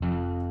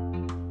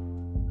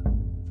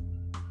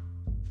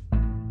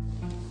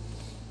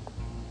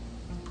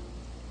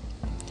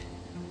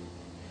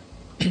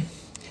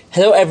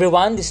Hello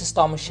everyone, this is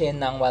Thomas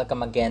Shin and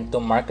welcome again to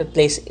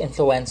Marketplace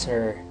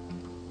Influencer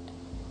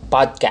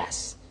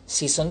Podcast,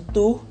 Season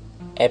 2,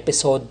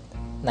 Episode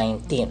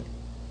 19.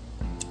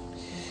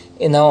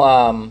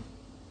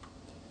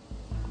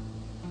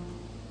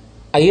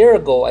 A year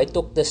ago, I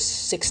took this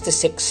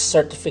 66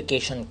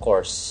 certification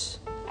course.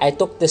 It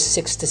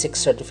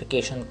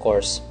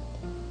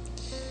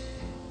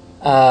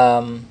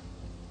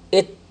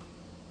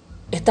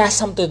has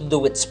something to do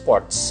with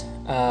sports.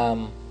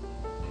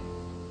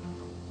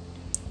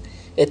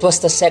 It was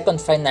the second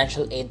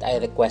financial aid I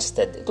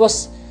requested. It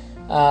was,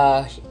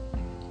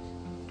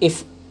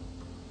 if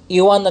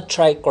you want to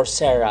try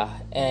Coursera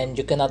and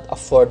you cannot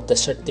afford the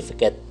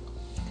certificate,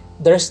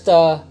 there's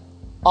the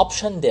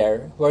option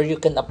there where you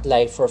can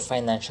apply for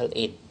financial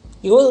aid.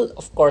 You will,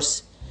 of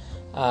course,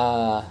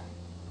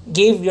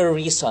 give your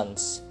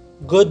reasons,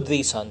 good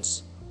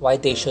reasons, why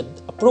they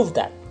should approve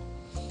that.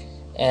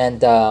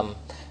 And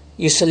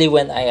usually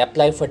when I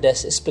apply for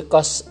this, it's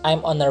because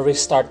I'm on a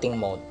restarting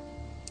mode.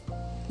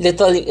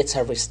 Literally, it's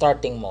a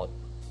restarting mode.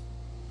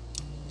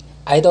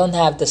 I don't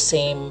have the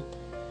same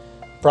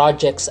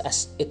projects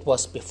as it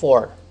was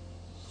before.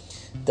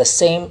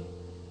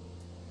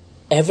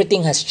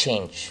 Everything has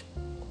changed,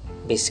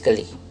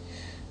 basically.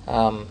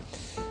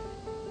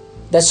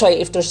 That's why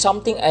if there's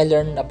something I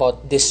learned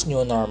about this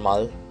new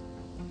normal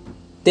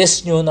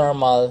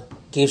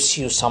gives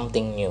you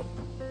something new.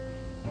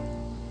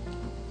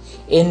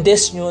 In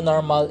this new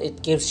normal,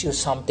 it gives you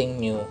something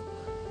new.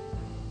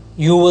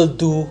 You will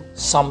do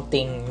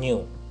something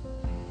new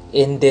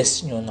in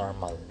this new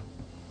normal.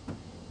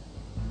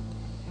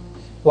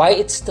 Why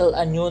it's still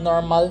a new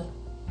normal?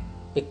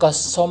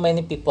 Because so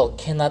many people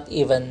cannot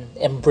even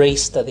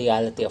embrace the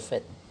reality of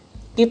it.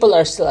 People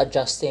are still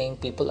adjusting.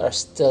 People are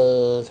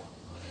still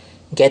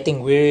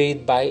getting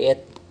wearied by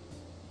it.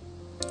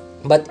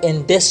 But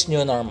in this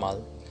new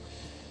normal,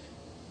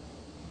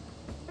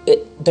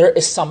 there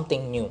is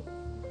something new.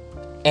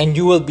 And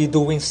you will be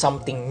doing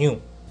something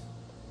new.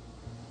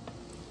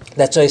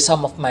 That's why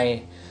some of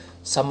my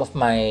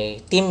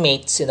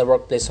teammates in the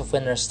workplace of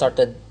Winner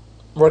started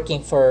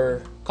working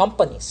for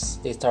companies.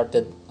 They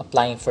started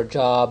applying for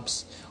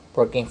jobs,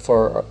 working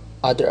for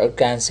other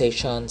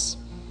organizations.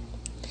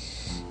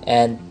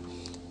 And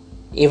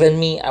even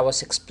me, I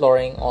was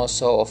exploring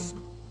also of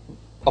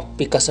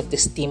because of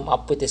this team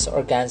up with this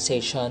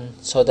organization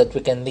so that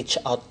we can reach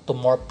out to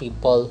more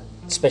people,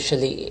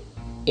 especially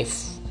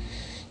if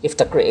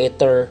the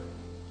creator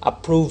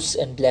approves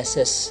and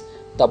blesses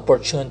the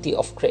opportunity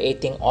of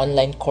creating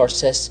online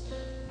courses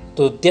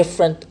to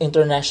different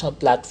international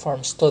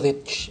platforms to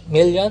reach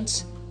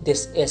millions.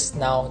 This is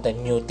now the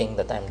new thing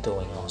that I'm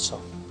doing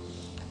also.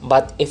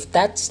 But if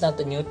that's not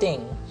the new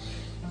thing,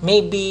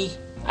 maybe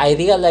I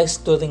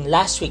realized during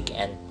last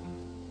weekend,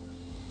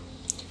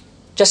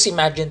 just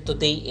imagine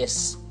today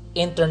is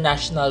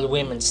International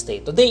Women's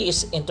Day.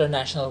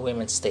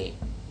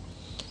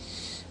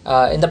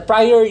 In the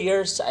prior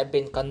years, I've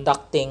been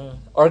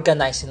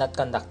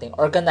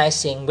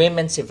organizing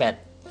women's event.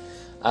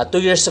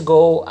 2 years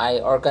ago, I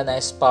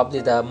organized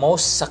probably the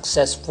most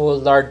successful,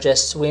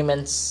 largest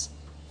women's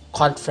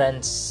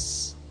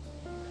conference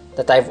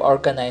that I've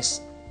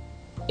organized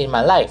in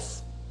my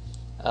life.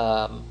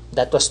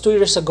 That was 2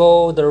 years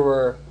ago. There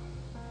were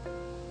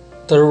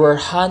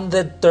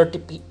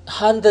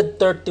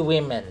 130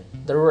 women.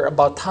 There were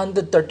about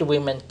 130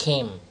 women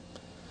came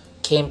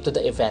to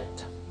the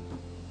event.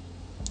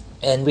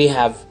 And we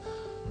have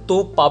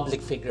 2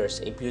 public figures,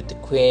 a beauty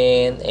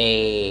queen,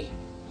 a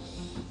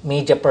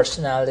media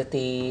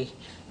personality,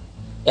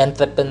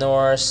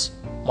 entrepreneurs,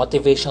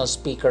 motivational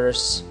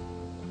speakers,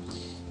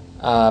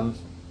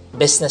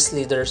 business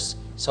leaders.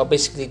 So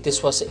basically,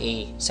 this was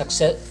a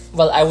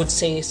successful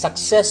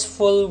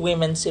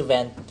women's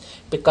event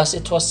because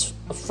it was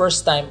the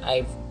first time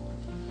I've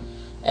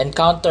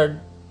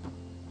encountered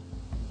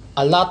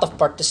a lot of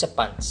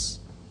participants.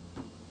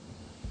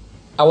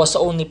 I was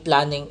only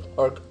planning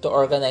to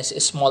organize a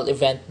small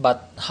event,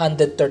 but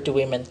 130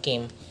 women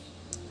came.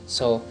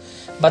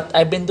 But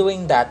I've been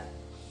doing that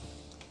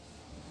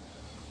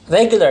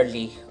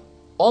regularly,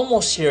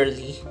 almost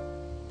yearly.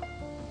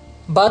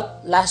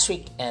 But last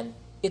weekend,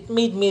 it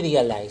made me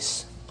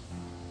realize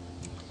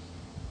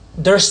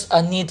there's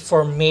a need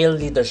for male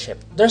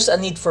leadership.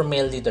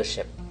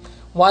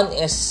 One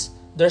is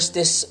there's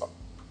this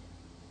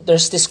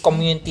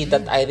community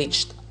that I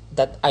reached,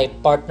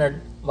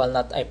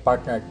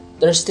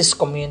 There's this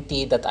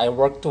community that I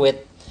worked with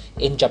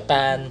in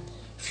Japan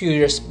a few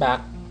years back,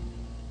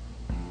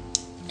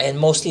 and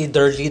mostly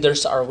their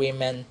leaders are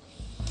women.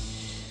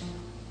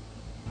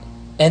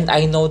 And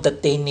I know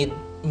that they need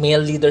male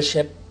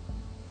leadership.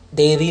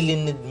 They really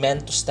need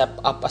men to step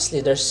up as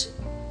leaders.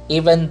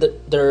 Even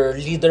their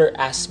leader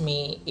asked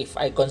me if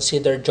I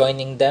consider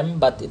joining them,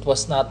 but it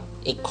was not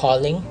a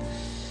calling.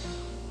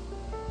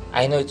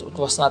 I know it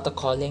was not a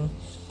calling.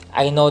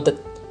 I know that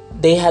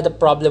they had a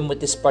problem with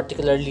this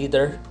particular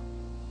leader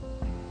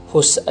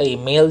who's a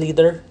male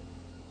leader,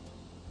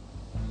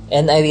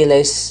 and I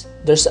realized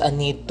there's a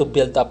need to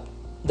build up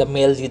the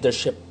male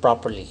leadership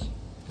properly.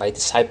 by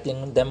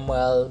discipling them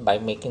well, by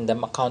making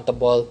them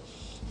accountable.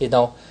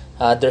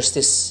 There's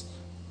this,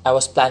 I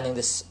was planning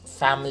this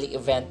family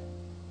event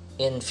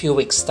in few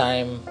weeks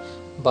time,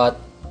 but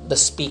the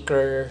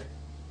speaker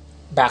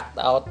backed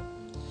out.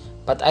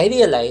 But I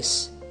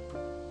realized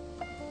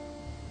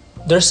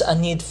there's a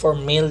need for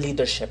male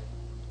leadership.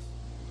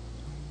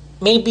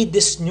 Maybe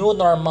this new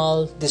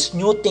normal, this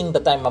new thing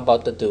that I'm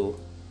about to do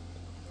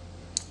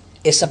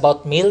is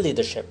about male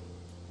leadership,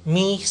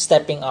 me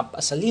stepping up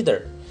as a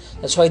leader.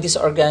 That's why this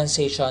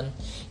organization,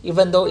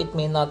 even though it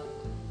may not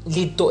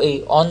lead to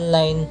a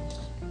online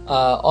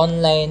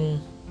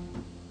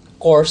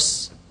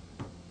course,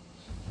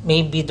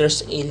 maybe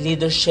there's a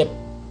leadership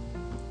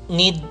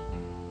need.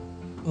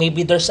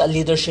 Maybe there's a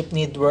leadership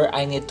need where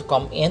I need to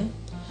come in.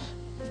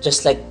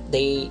 Just like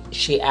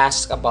she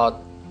asked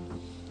about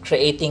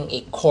creating a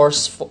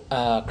course,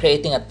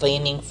 creating a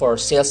training for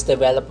sales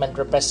development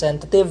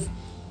representative.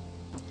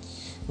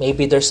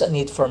 Maybe there's a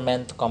need for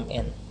men to come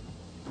in.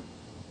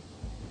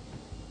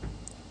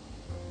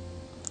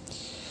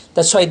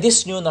 That's why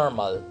this new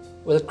normal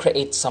will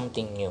create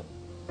something new,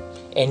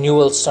 and you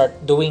will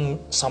start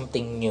doing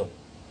something new.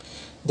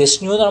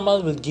 This new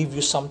normal will give you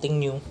something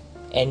new,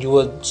 and you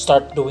will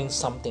start doing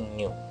something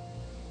new.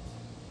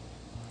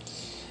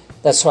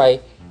 That's why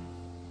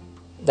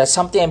that's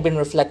something I've been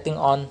reflecting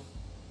on.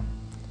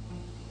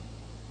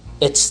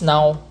 It's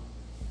now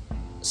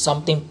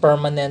something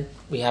permanent.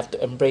 We have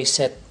to embrace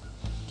it.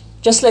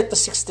 Just like the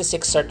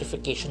 66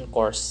 certification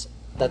course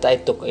that I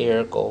took a year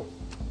ago.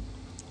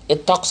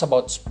 It talks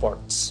about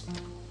sports.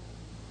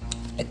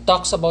 It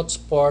talks about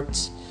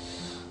sports.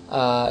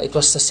 It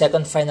was the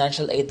second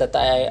financial aid that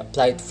I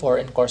applied for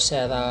in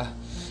Coursera.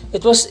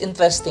 It was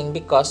interesting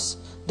because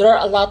there are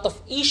a lot of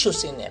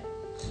issues in it.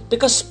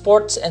 Because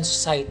sports and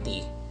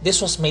society,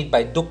 this was made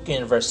by Duke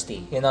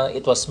University.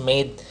 It was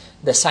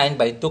designed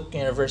by Duke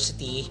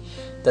University.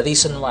 The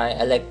reason why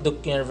I like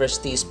Duke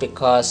University is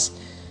because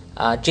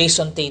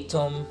Jason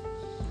Tatum,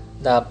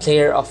 the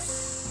player of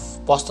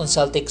Boston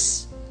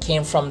Celtics,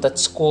 came from that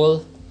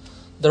school.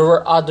 There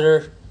were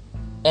other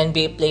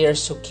NBA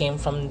players who came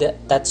from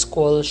that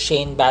school.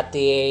 Shane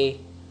Battier,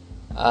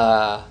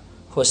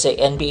 who's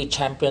an NBA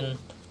champion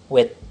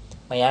with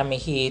Miami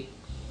Heat.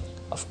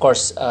 Of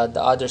course, the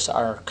others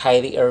are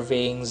Kyrie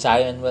Irving,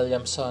 Zion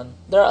Williamson.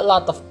 There are a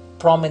lot of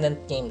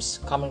prominent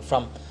names coming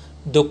from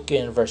Duke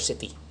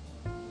University.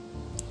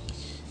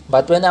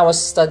 But when I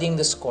was studying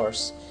this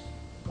course,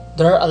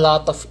 there are a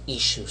lot of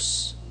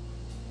issues.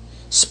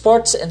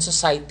 Sports and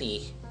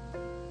society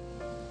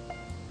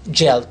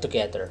gel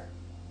together.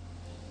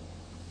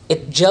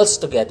 It gels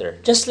together.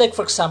 Just like,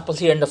 for example,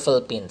 here in the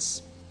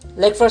Philippines.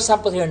 This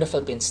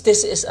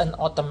is an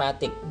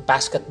automatic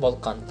basketball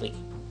country.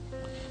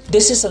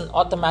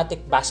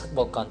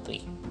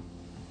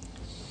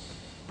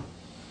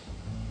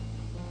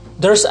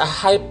 There's a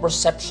high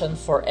perception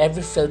for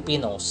every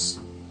Filipinos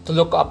to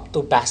look up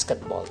to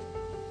basketball.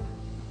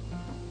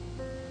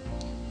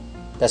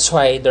 That's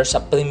why there's a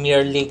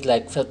Premier League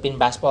like Philippine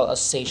Basketball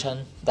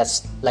Association.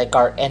 That's like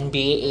our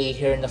NBA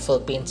here in the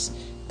Philippines.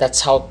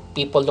 That's how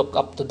people look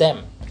up to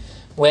them.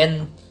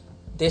 When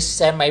this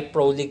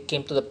semi-pro league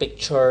came to the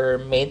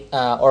picture,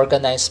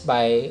 organized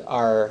by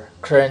our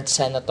current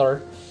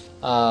senator,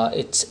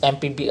 it's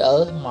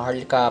MPBL,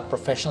 Maharlika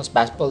Professionals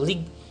Basketball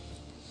League.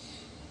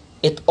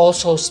 It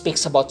also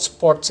speaks about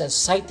sports and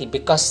society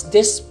because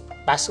this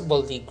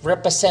basketball league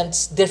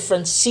represents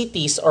different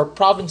cities or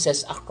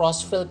provinces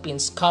across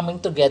Philippines coming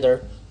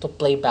together to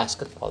play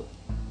basketball.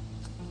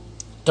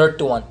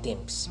 31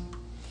 teams.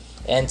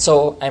 And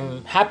so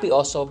I'm happy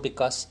also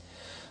because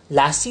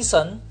last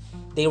season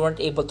they weren't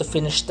able to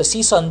finish the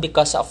season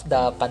because of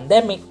the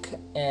pandemic,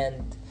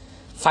 and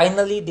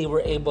finally they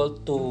were able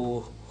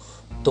to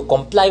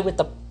comply with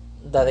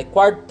the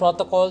required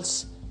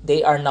protocols.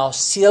 They are now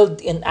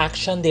sealed in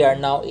action. They are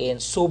now in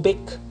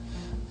Subic.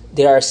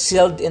 They are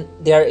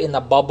in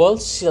a bubble,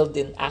 sealed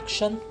in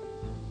action.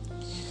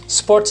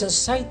 Sports and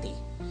society.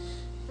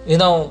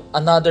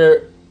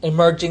 Another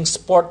emerging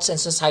sports and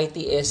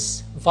society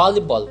is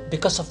volleyball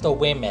because of the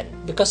women.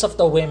 Because of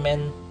the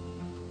women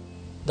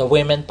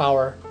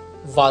power,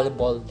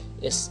 volleyball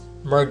is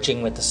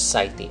merging with the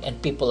society,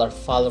 and people are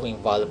following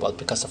volleyball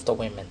because of the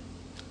women.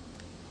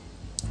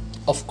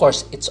 Of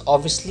course, it's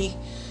obviously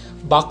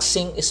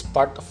boxing is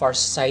part of our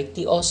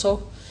society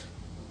also.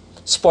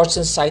 Sports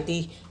and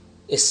society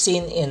is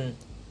seen in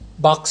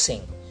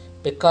boxing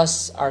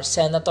because our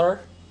senator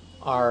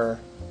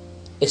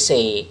is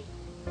a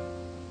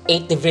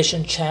 8th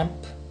division champ.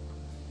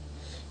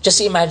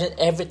 Just imagine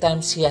every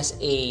time he has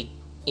a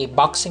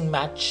boxing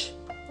match.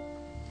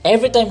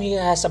 Every time he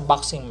has a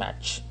boxing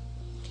match,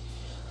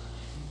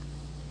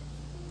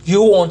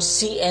 you won't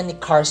see any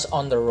cars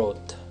on the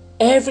road.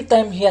 Every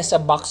time he has a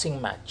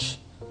boxing match,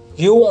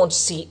 you won't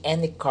see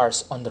any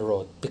cars on the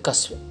road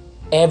because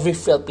every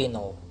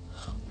Filipino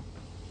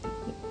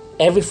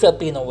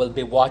will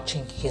be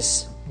watching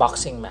his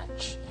boxing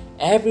match.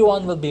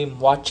 Everyone will be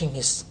watching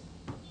his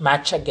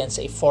match against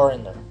a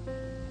foreigner.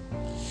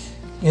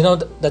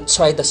 That's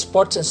why the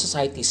sports and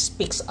society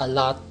speaks a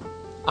lot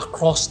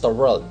across the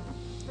world.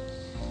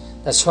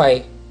 That's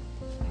why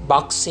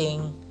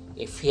boxing,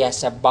 if he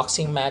has a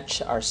boxing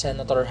match, our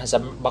senator has a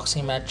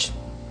boxing match,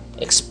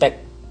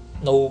 expect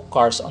no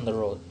cars on the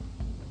road.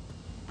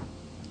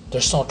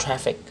 There's no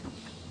traffic.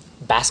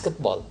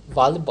 Basketball,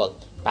 volleyball,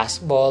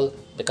 basketball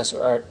because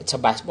it's a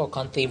basketball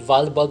country,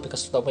 volleyball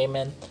because of the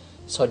women.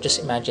 So just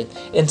imagine,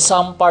 in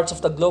some parts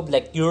of the globe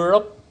like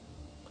Europe,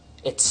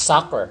 it's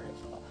soccer.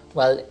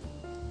 Well,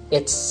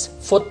 it's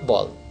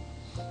football,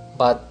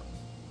 but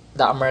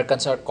the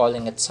Americans are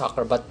calling it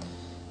soccer. But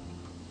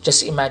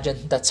just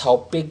imagine, that's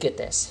how big it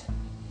is.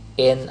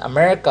 In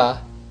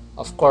America,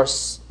 of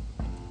course,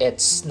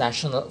 it's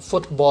national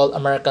football,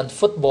 American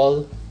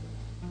football,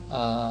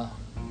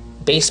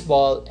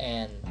 baseball,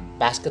 and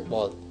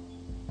basketball.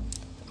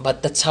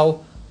 But that's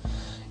how.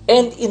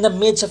 And in the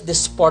midst of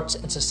this sports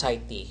and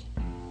society,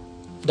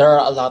 there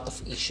are a lot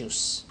of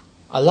issues.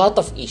 A lot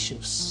of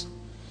issues.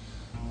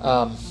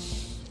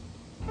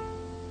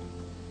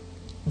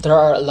 There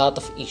are a lot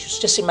of issues.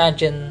 Just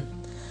imagine,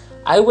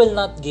 I will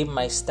not give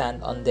my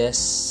stand on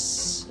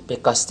this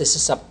because this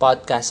is a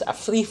podcast, a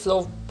free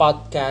flow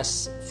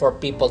podcast for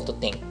people to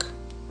think.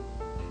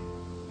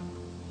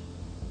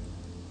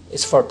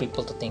 It's for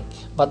people to think.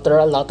 But there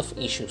are a lot of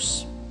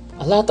issues.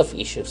 A lot of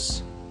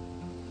issues.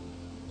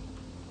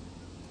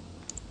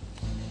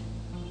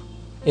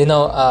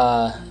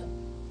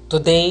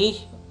 Today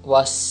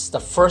was the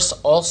first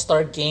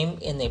All-Star game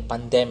in a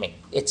pandemic.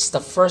 It's the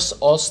first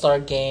All-Star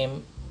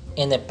game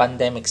in a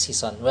pandemic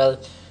season. Well,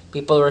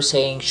 people were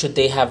saying, should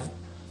they have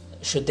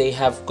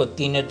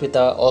continued with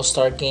the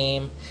All-Star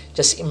game?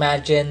 Just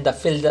imagine the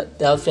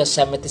Philadelphia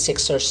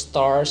 76ers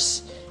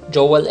stars,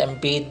 Joel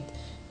Embiid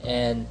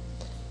and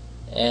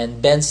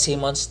Ben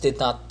Simmons did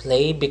not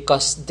play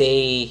because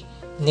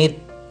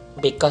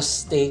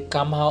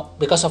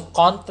of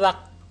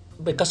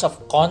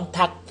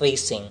contact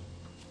tracing.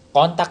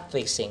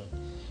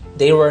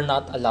 They were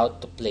not allowed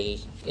to play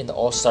in the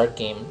All-Star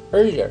game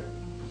earlier.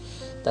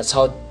 That's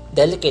how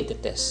delicate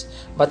it is.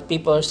 But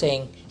people are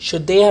saying,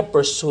 should they have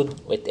pursued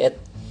with it?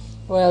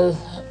 Well,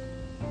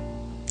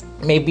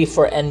 maybe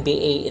for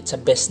NBA it's a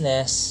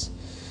business,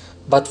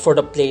 but for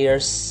the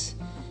players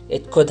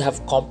it could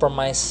have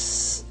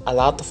compromised a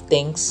lot of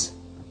things.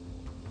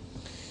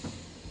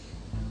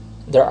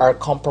 There are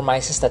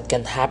compromises that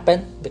can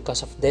happen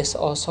because of this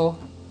also.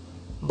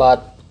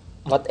 But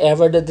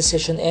whatever the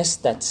decision is,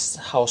 that's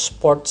how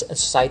sports and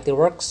society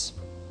works.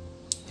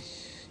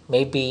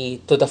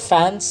 Maybe to the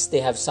fans,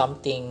 they have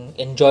something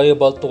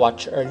enjoyable to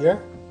watch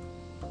earlier.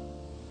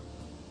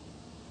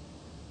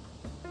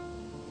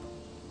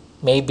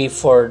 Maybe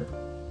for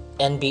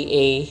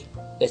NBA,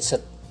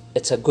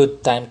 it's a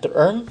good time to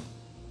earn.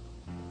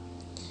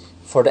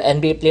 For the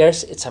NBA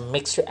players, it's a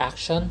mixed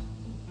reaction.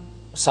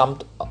 Some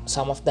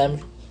of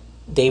them,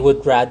 they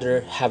would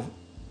rather have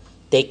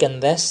taken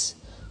this.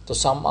 To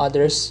some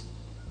others,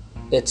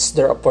 it's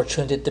their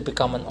opportunity to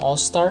become an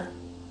all-star.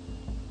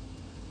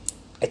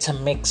 It's a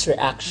mixed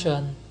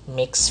reaction,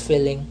 mixed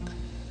feeling.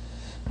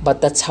 But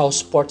that's how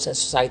sports and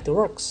society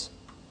works.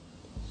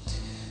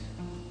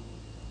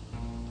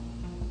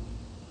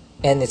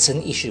 And it's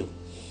an issue.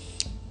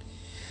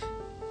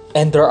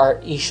 And there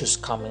are issues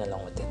coming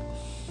along with it.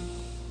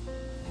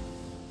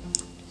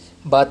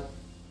 But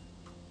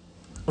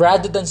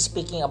rather than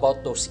speaking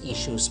about those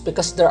issues,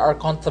 because there are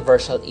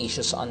controversial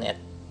issues on it,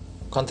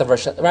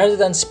 rather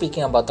than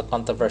speaking about the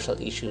controversial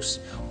issues,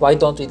 why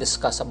don't we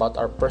discuss about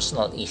our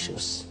personal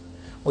issues?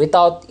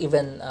 Without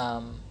even,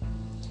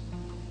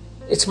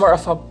 it's more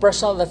of a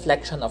personal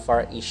reflection of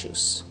our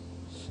issues.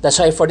 That's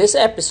why for this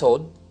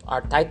episode,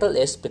 our title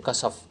is,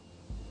 because of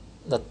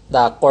the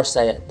course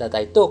that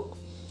I took,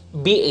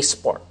 Be a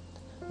Sport.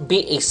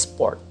 Be a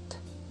Sport.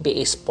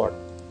 Be a Sport.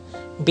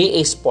 Be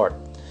a Sport.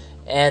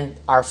 And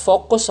our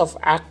focus of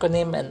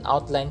acronym and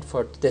outline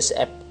for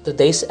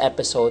today's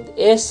episode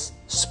is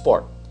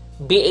sport.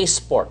 Be a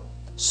sport.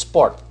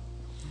 Sport.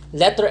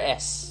 Letter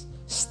S.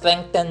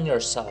 Strengthen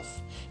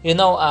yourself.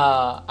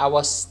 I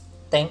was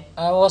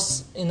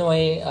in a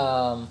way,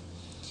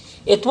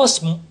 it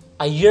was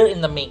a year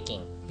in the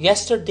making.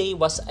 Yesterday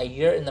was a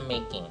year in the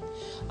making.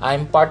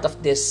 I'm part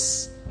of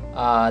this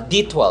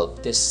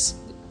D12. This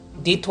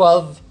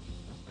D12,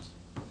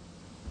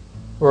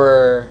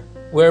 we're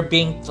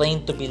being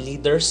trained to be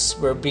leaders.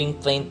 We're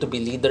being trained to be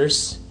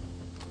leaders.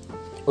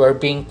 We're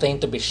being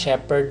trained to be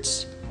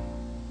shepherds.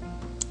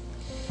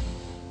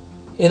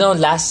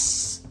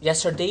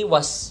 Yesterday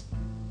was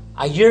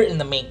a year in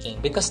the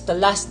making, because the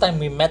last time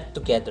we met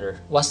together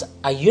was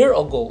a year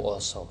ago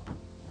also.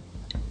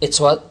 It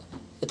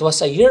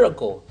was a year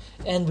ago,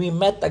 and we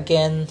met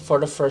again for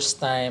the first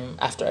time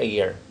after a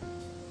year.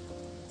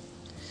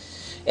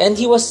 And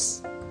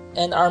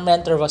our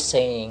mentor was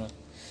saying,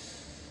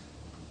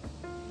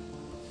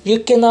 you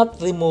cannot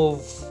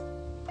remove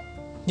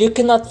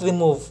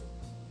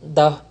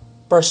the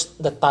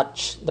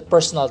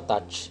personal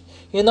touch.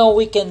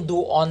 We can do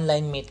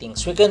online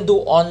meetings, we can do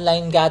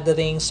online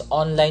gatherings,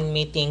 online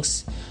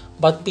meetings,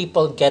 but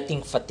people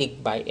getting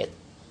fatigued by it.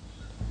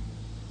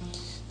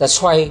 That's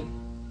why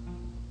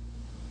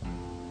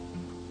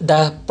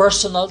The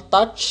personal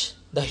touch,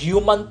 the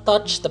human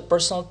touch, the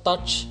personal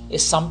touch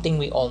is something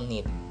we all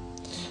need.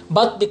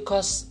 But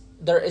because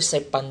there is a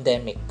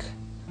pandemic,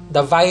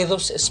 the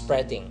virus is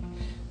spreading.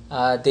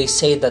 They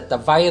say that the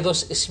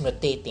virus is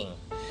mutating.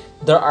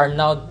 There are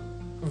now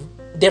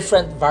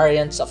different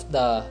variants of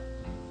the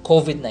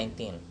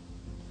COVID-19.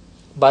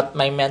 But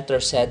my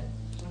mentor said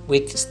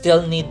we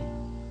still need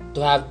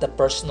to have the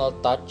personal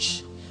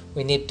touch.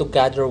 We need to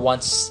gather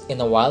once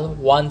in a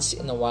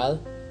while.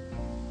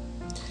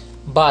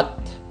 But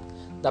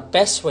the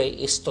best way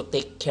is to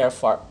take care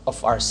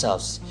of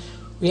ourselves.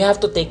 You have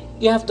to take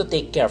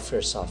care of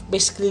yourself.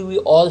 Basically, we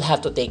all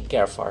have to take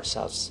care of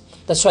ourselves.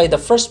 That's why the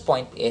first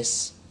point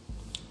is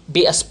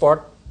be a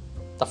sport.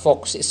 The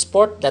focus is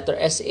sport. Letter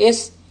S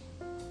is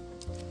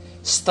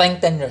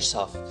strengthen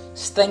yourself.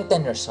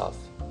 Strengthen yourself.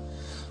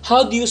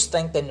 How do you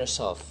strengthen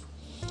yourself?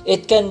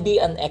 It can be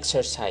an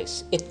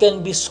exercise. It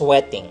can be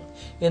sweating.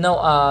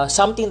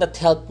 Something that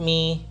helped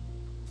me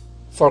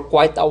for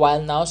quite a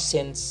while now,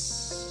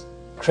 since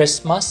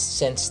Christmas,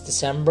 since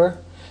December,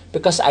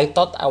 because I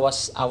thought I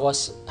was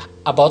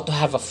about to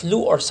have a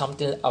flu or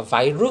something, a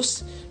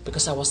virus,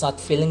 because I was not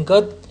feeling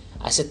good.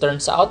 As it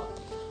turns out,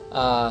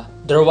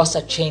 there was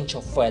a change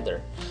of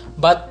weather.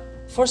 But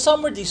for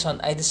some reason,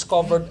 I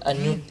discovered a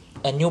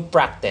new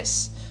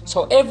practice.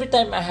 So every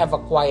time I have my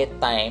quiet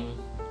time,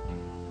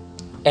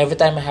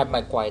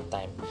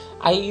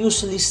 I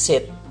usually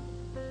sit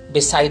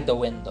beside the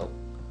window.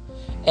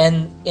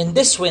 And in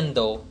this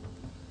window,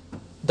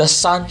 the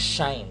sun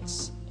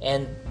shines.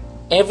 And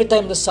every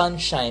time the sun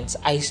shines,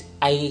 I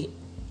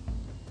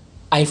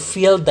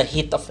feel the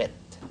heat of it.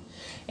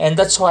 And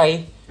that's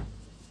why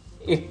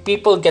if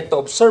people get to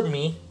observe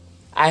me,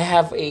 I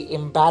have a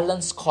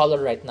imbalanced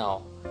color right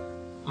now.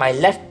 My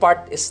left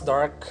part is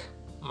dark,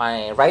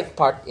 my right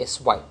part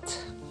is white.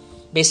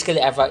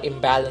 Basically, I have an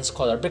imbalanced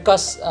color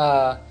because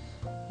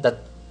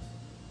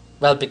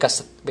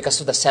because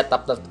of the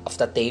setup of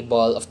the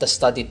table, of the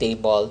study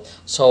table.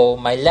 So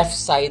my left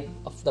side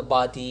of the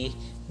body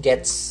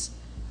gets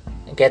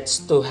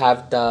to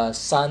have the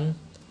sun,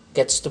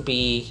 gets to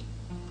be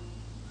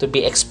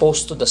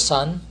exposed to the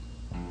sun.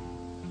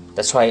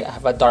 That's why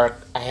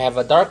I have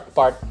a dark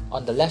part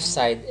on the left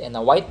side and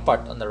a white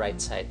part on the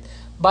right side.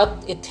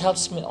 But it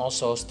helps me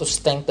also to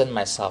strengthen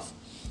myself,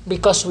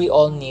 because we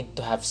all need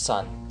to have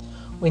sun.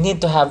 We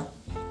need to have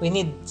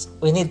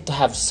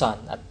sun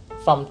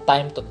from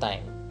time to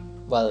time.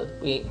 Well,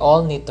 we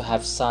all need to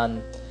have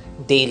sun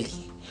daily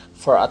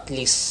for at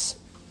least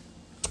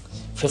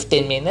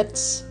 15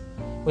 minutes.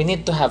 We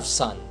need to have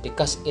sun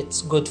because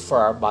it's good for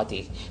our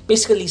body.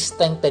 Basically,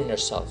 strengthen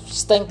yourself.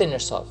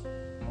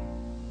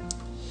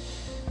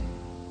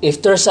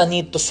 If there's a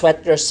need to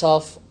sweat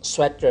yourself,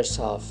 sweat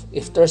yourself.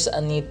 If there's a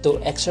need to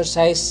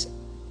exercise,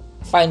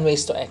 find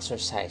ways to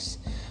exercise.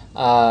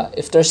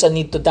 If there's a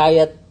need to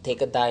diet,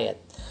 take a diet.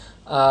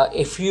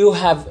 If you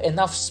have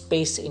enough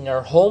space in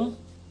your home,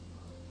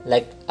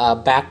 like a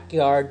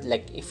backyard,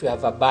 like if you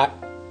have a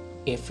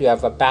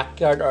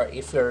backyard, or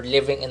if you're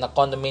living in a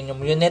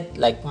condominium unit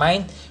like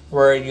mine,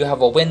 where you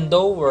have a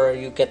window where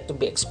you get to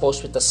be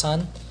exposed with the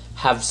sun,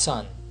 have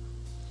sun.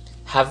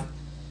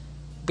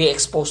 Be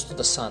exposed to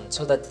the sun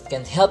so that it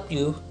can help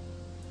you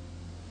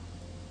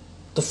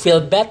to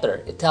feel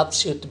better. It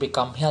helps you to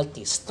become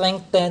healthy.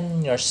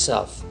 Strengthen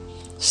yourself.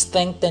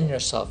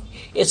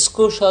 It's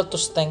crucial to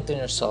strengthen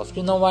yourself.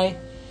 You know why?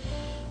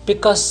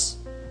 Because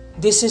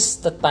this is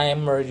the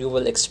time where you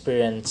will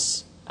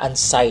experience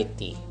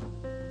anxiety,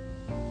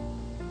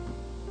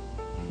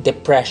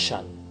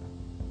 depression.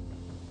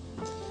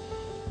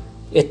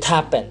 It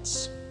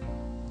happens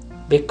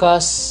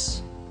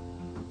because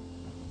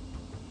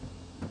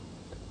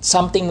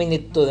something we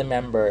need to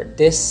remember,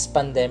 this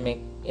pandemic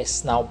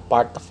is now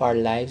part of our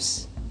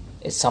lives.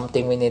 It's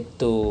something we need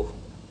to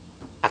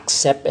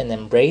accept and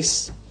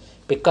embrace,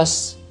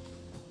 because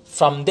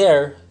from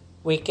there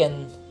we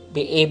can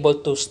be able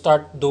to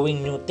start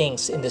doing new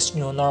things in this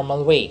new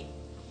normal way.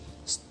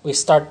 We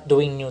start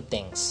doing new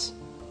things.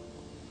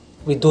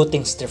 We do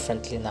things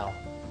differently now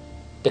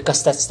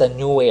because that's the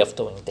new way of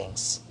doing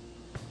things.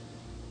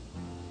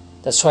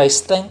 That's why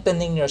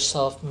strengthening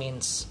yourself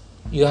means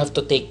you have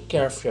to take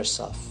care of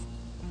yourself.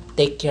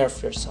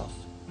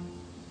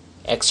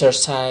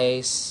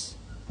 Exercise,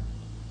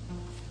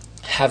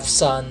 have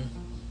sun,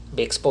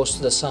 be exposed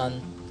to the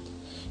sun.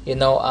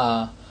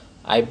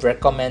 I've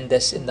recommended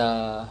this in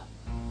the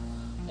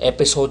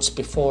episodes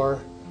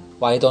before.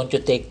 Why don't you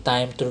take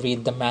time to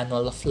read the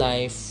Manual of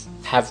Life?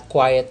 Have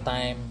quiet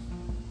time.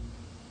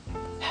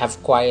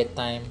 Have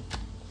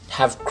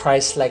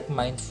Christ-like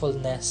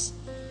mindfulness.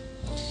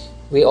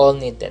 We all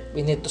need it.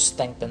 We need to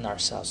strengthen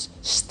ourselves.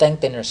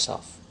 Strengthen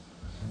yourself.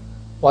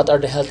 What are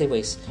the healthy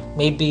ways?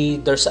 Maybe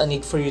there's a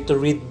need for you to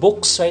read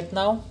books right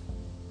now.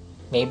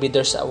 Maybe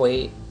there's a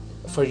way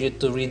for you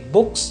to read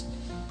books.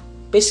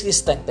 Basically,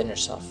 strengthen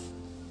yourself.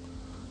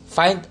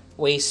 Find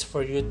ways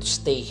for you to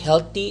stay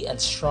healthy and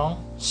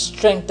strong.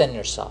 Strengthen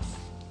yourself.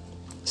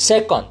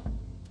 Second,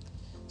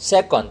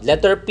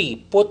 letter P,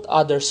 put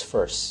others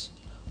first.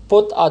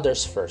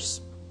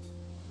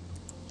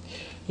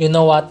 You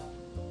know what?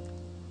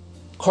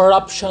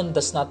 Corruption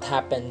does not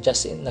happen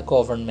just in the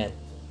government.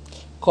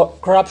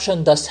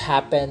 Corruption does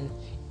happen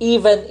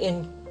even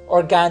in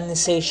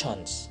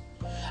organizations.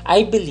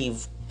 I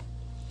believe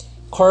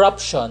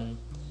corruption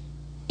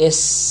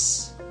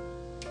is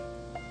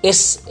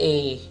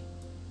a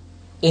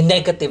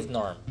negative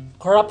norm.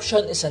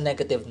 Corruption is a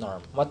negative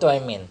norm. What do I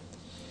mean?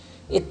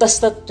 It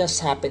does not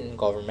just happen in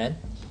government.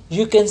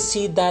 You can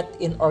see that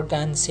in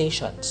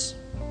organizations.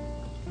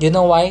 You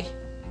know why?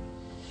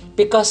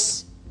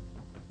 Because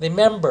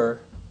remember,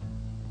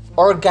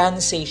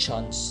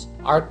 organizations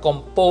are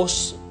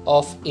composed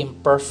of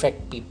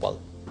imperfect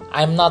people.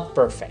 I'm not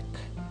perfect.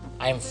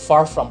 I'm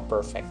far from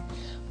perfect.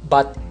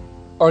 But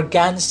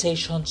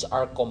organizations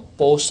are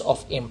composed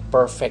of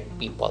imperfect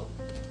people.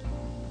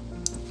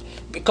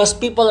 Because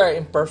people are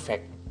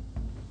imperfect,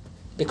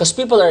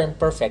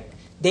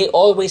 they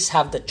always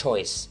have the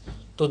choice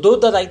to do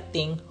the right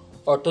thing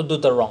or to do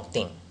the wrong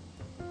thing.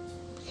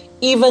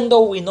 Even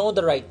though we know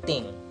the right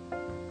thing,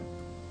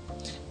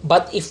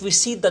 but if we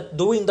see that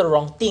doing the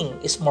wrong thing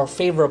is more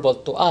favorable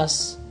to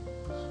us,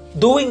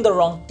 doing the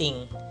wrong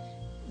thing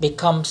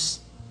becomes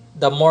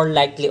the more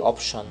likely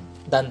option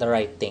than the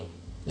right thing.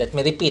 Let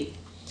me repeat.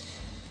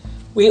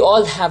 We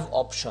all have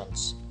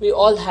options. We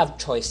all have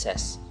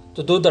choices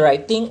to do the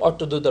right thing or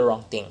to do the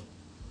wrong thing.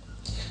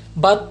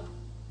 But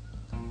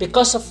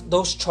because of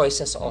those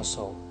choices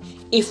also,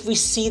 if we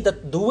see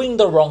that doing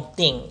the wrong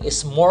thing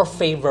is more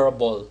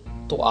favorable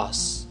to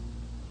us,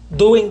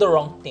 doing the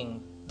wrong thing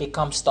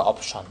becomes the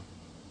option.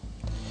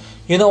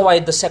 You know why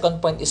the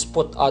second point is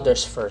put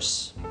others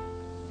first?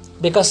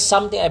 Because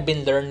something I've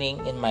been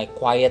learning in my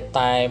quiet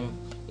time,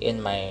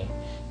 in my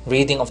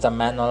reading of the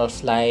Manual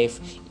of Life,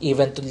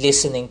 even to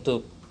listening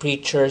to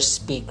preachers,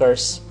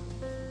 speakers,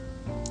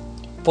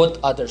 put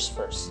others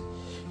first.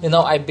 You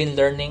know, I've been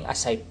learning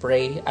as I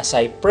pray, as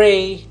I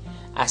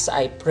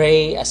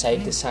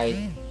decide.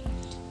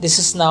 This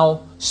is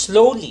now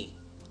slowly,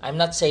 I'm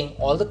not saying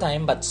all the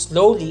time, but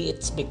slowly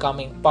it's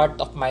becoming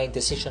part of my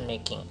decision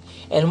making.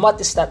 And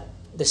what is that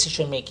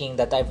decision making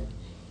that I've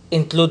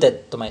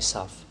included to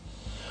myself?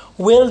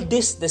 Will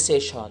this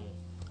decision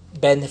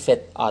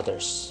benefit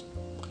others?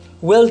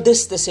 Will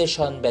this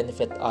decision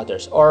benefit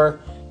others? Or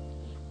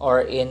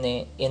in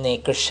a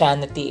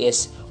Christianity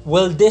is,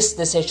 will this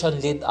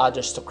decision lead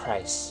others to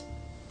Christ?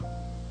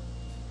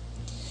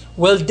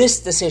 Will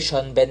this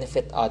decision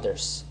benefit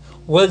others?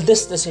 Will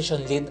this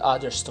decision lead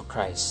others to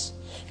Christ?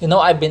 You know,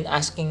 I've been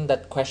asking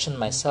that question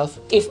myself.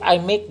 If I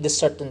make this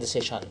certain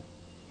decision,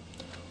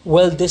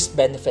 will this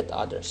benefit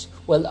others?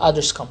 Will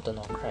others come to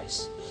know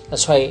Christ?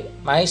 That's why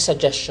my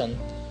suggestion,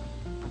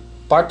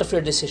 part of your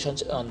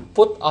decisions on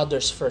put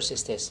others first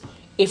is this.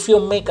 If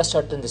you make a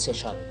certain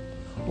decision,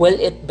 will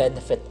it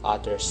benefit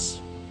others?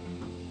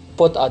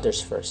 Put others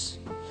first.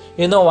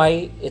 You know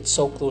why it's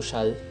so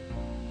crucial?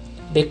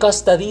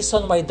 Because the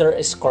reason why there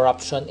is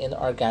corruption in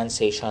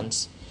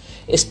organizations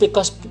is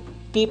because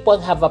people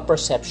have a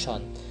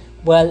perception,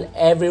 well,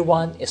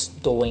 everyone is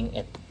doing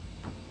it.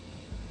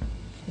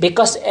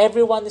 Because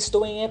everyone is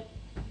doing it,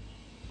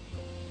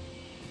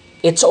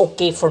 it's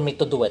okay for me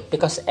to do it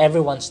because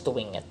everyone's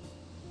doing it.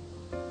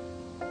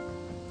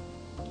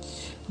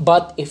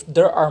 But if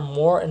there are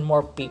more and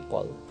more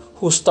people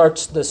who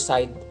starts to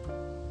decide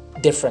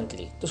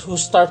differently, who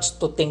starts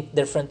to think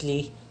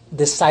differently,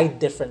 decide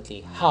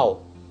differently, how?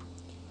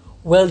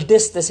 Will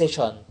this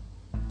decision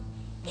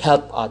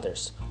help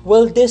others?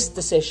 Will this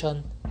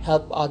decision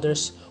help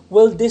others?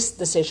 Will this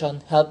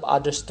decision help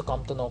others to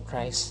come to know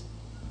Christ?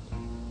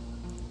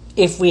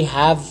 If we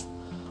have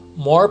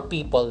more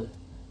people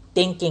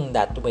thinking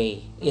that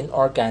way in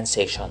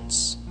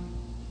organizations,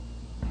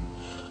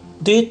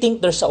 do you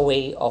think there's a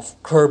way of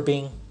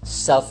curbing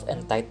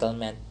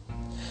self-entitlement?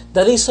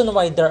 The reason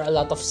why there are a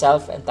lot of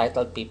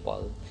self-entitled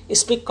people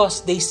is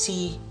because they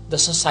see the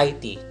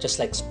society, just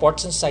like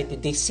sports society,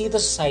 they see the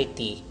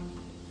society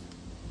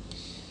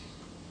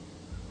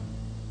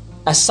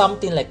as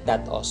something like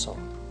that also.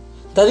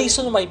 The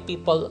reason why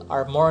people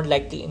are more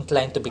likely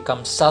inclined to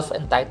become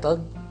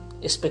self-entitled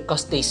is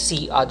because they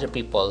see other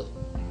people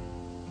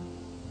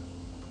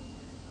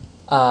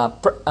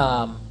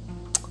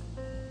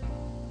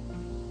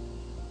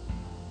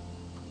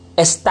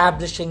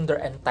establishing their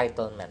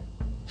entitlement,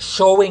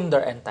 showing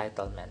their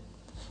entitlement.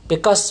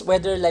 Because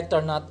whether liked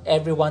or not,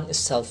 everyone is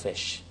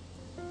selfish.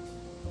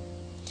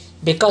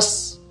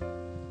 Because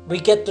we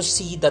get to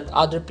see that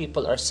other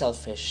people are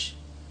selfish.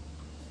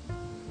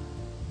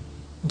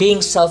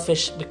 Being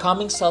selfish,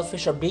 becoming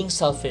selfish or being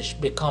selfish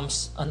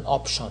becomes an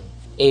option,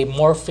 a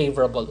more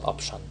favorable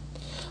option.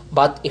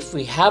 But if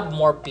we have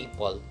more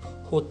people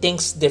who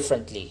thinks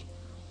differently,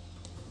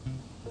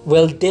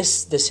 will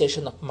this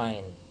decision of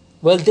mine,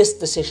 will this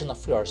decision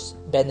of yours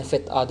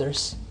benefit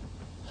others?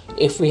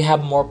 If we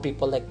have more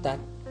people like that,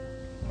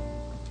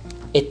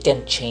 it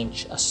can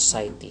change a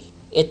society.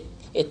 It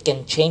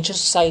can change a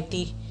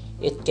society.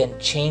 It can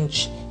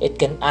change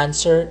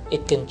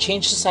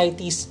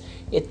societies.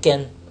 It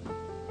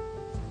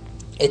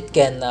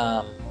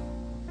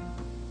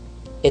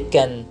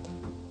can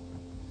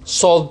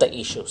solve the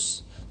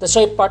issues. That's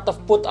why part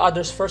of put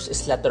others first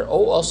is letter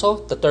O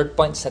also. The third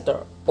point is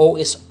letter O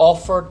is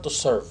offer to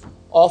serve.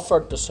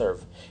 Offer to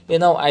serve.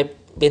 I've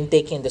been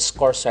taking this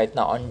course right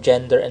now on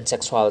gender and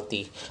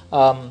sexuality.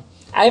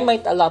 I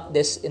might allot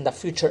this in the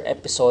future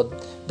episode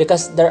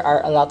because there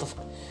are a lot of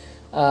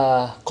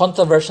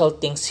controversial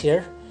things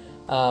here.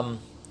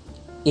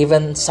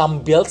 Even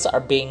some bills are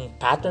being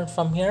patterned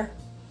from here.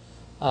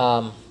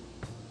 The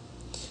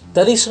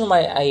reason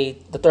why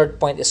the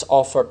third point is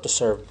offer to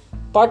serve.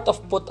 Part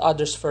of put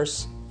others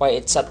first, why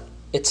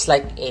it's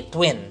like a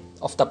twin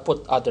of the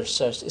put others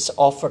first, is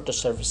offer to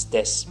serve is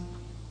this.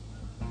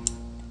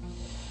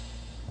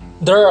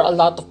 There are a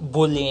lot of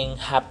bullying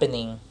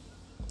happening.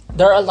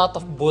 There are a lot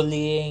of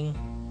bullying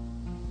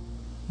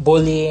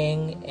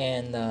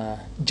and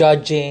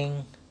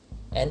judging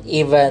and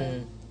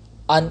even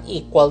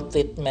unequal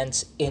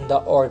treatments in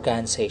the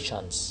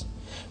organizations.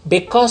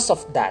 Because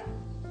of that,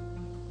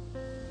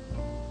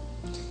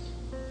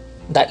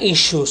 the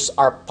issues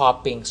are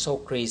popping so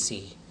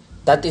crazy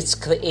that it's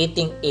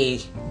creating a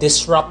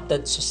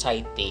disrupted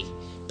society,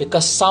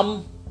 because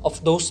some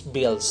of those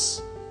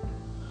bills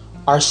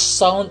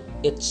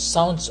it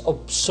sounds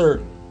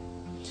absurd.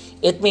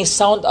 It may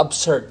sound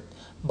absurd,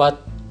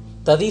 but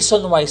the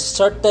reason why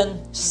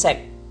certain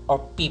sect or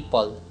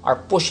people are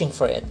pushing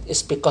for it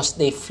is because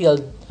they feel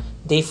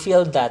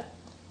that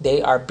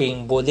they are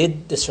being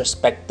bullied,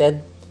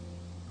 disrespected.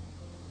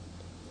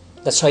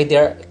 That's why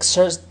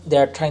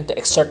they're trying to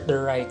exert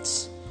their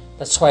rights.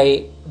 That's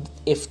why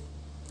the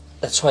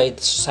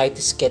society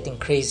is getting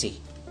crazy.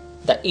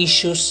 The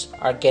issues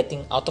are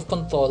getting out of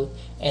control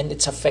and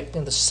it's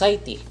affecting the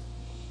society.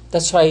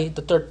 That's why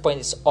the third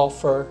point is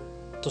offer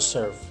to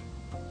serve.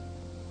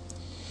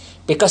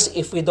 Because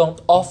if we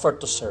don't offer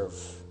to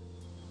serve,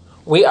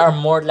 we are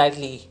more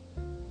likely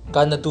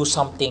gonna do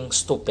something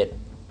stupid.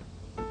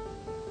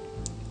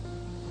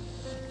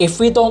 If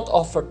we don't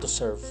offer to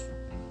serve,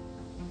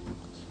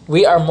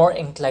 we are more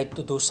inclined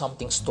to do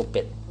something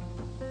stupid.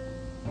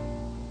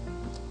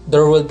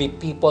 There will be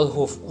people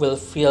who will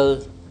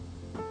feel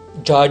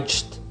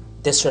judged,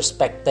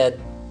 disrespected,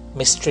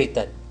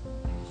 mistreated.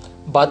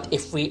 But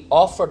if we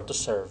offer to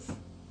serve,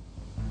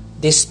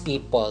 these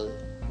people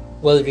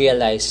will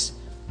realize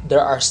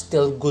there are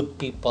still good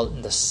people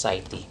in the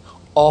society.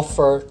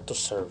 Offer to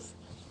serve.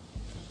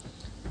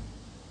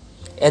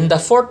 And the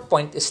fourth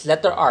point is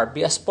letter R.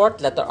 Be a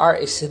sport. Letter R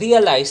is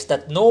realize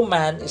that no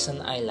man is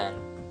an island.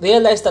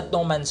 Realize that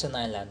no man is an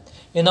island.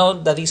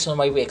 The reason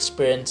why we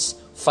experience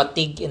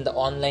fatigue in the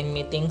online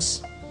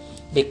meetings?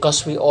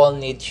 Because we all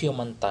need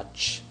human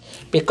touch.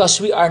 Because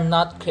we are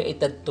not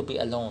created to be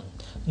alone.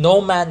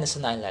 No man is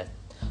an island.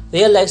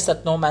 Realize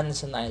that no man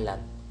is an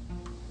island.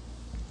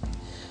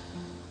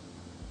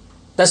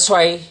 That's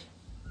why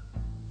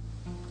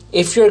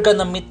if you're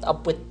gonna meet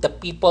up with the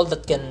people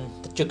that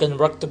you can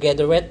work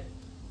together with,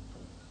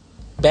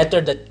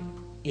 better that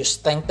you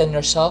strengthen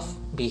yourself,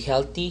 be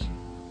healthy,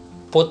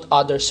 put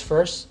others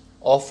first,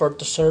 offer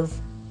to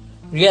serve.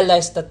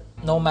 Realize that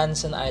no man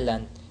is an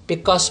island.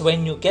 Because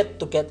when you get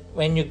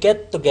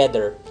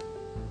together,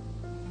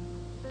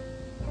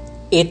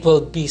 it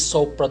will be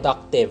so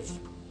productive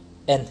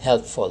and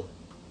helpful.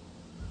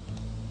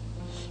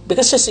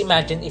 Because just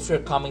imagine if you're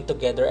coming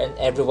together and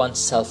everyone's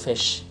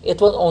selfish, it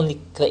will only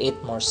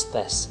create more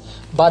stress.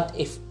 But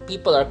if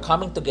people are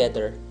coming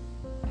together,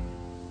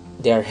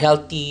 they are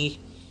healthy,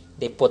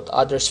 they put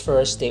others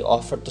first, they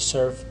offer to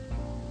serve,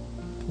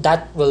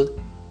 that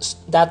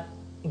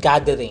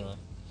gathering,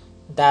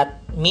 that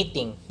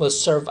meeting will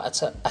serve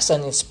as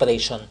an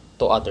inspiration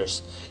to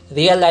others.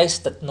 Realize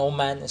that no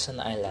man is an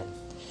island.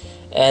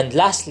 And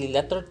lastly,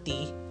 letter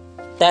T,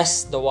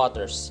 test the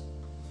waters.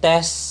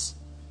 Test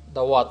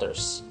the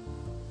waters.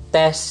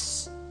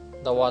 Test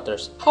the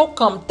waters. How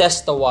come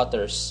test the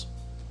waters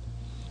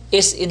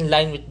is in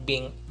line with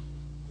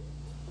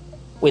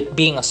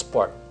being a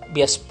sport?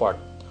 Be a sport.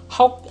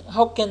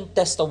 How can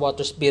test the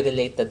waters be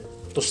related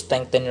to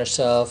strengthen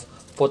yourself,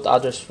 put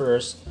others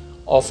first,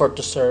 offer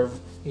to serve,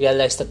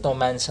 realize that no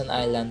man is an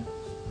island,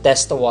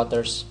 test the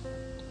waters?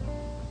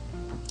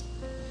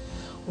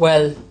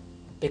 Well,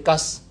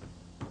 because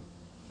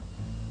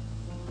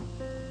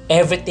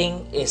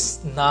everything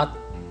is not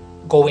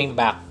going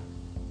back.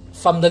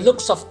 From the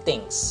looks of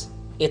things,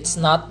 it's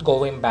not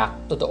going back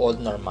to the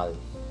old normal.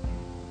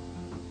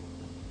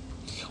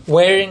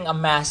 Wearing a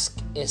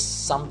mask is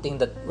something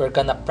that we're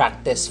gonna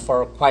practice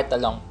for quite a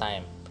long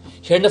time.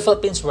 Here in the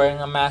Philippines, wearing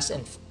a mask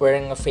and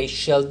wearing a face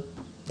shield,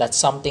 that's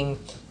something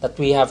that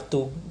we have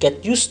to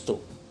get used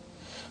to.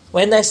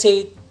 When I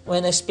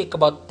speak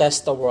about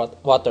test the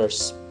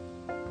waters,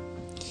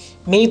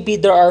 maybe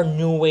there are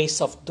new ways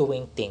of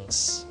doing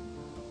things.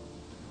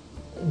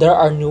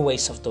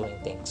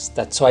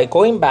 That's why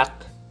going back,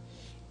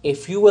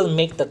 if you will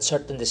make that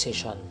certain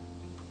decision,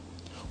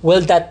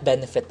 will that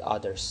benefit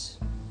others?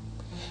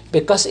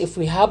 Because if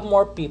we have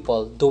more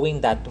people doing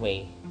that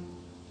way,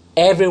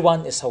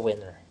 everyone is a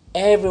winner.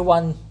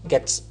 Everyone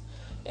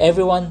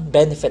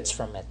benefits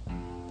from it.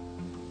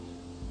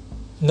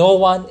 No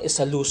one is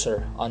a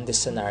loser on this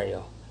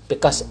scenario.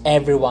 because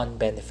everyone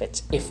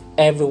benefits. If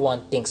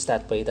everyone thinks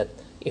that way, that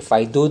if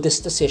I do this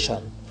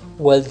decision,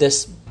 will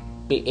this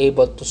be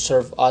able to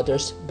serve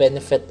others,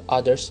 benefit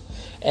others?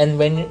 And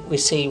when we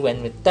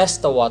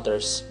test the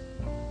waters,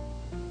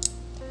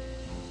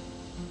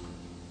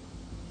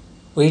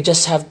 we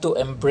just have to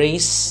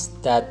embrace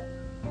that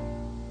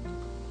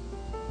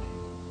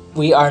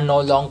we are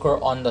no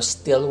longer on the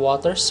still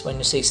waters. When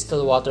you say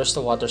still waters,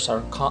 the water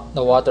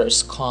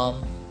is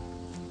calm.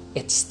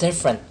 It's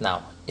different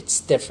now.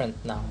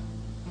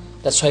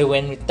 That's why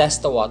when we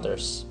test the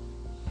waters,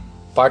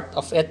 part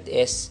of it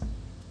is,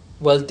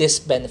 will this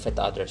benefit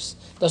others?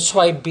 That's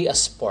why be a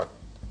sport.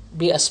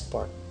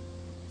 Don't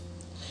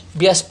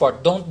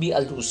be a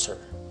loser.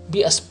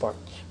 Be a sport.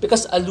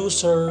 Because a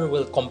loser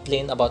will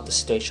complain about the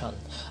situation.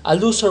 A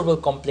loser will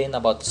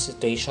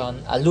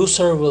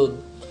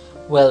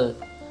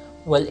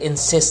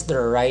insist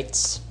their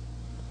rights.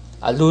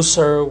 A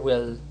loser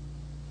will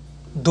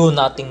do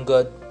nothing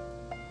good.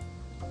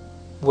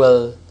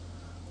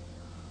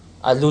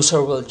 A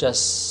loser will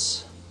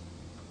just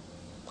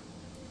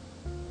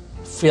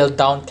feel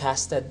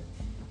downcasted,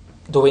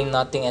 doing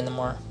nothing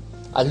anymore.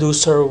 A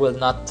loser will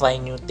not try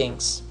new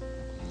things.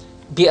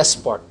 Be a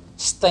sport.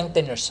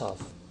 Strengthen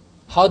yourself.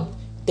 How?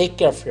 Take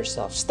care of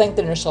yourself.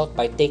 Strengthen yourself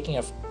by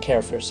taking care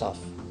of yourself.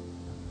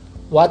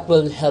 What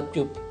will help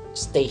you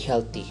stay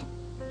healthy?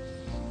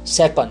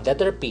 Second,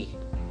 letter P.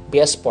 Be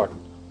a sport.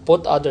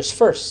 Put others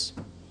first.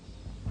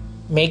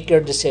 Make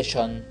your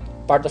decision.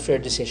 Part of your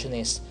decision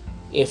is,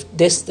 if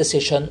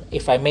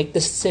I make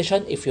this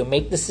decision, if you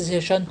make this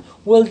decision,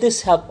 will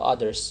this help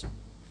others?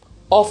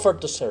 Offer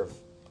to serve.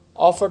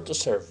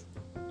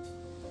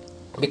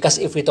 Because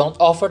if we don't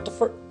offer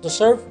to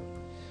serve,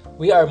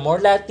 we are more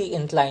likely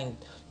inclined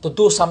to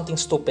do something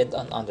stupid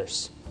on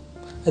others.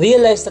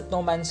 Realize that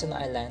no man is an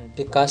island,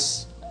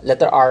 because,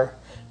 letter R,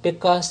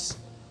 because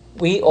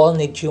we all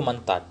need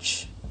human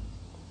touch.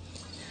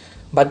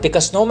 But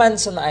because no man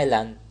is an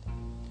island,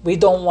 we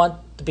don't want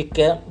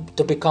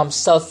to become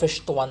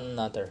selfish to one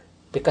another,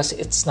 because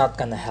it's not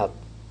gonna help.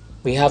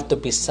 We have to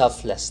be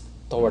selfless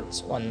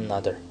towards one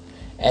another.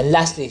 And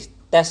lastly,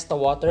 test the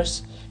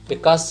waters,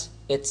 because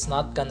it's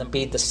not gonna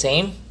be the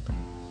same.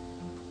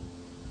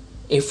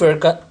 We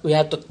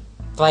have to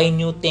try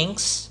new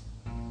things,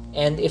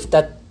 and if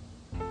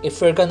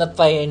we're gonna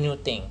try a new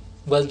thing,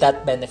 will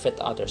that benefit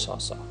others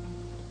also?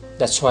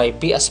 That's why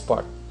be a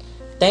sport.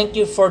 Thank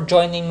you for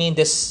joining me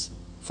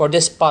for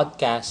this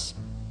podcast.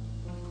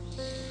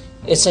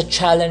 It's a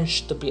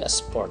challenge to be a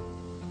sport.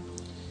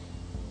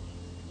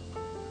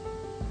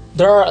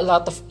 There are a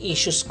lot of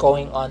issues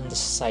going on in the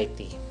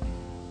society.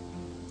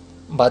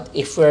 But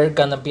if we're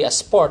gonna be a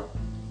sport,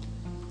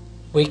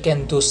 we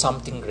can do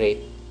something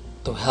great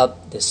to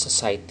help this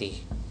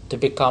society to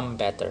become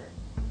better.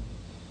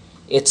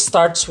 It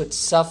starts with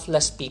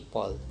selfless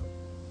people.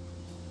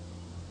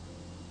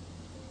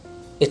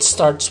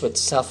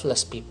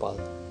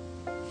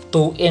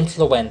 To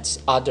influence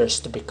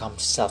others to become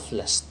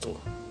selfless too.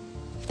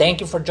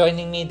 Thank you for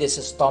joining me. This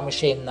is Tommy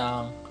Shane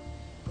ng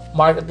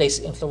Marketplace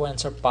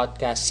Influencer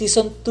Podcast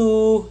Season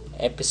 2,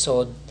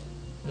 Episode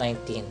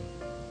 19.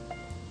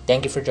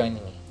 Thank you for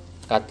joining me.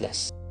 God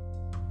bless.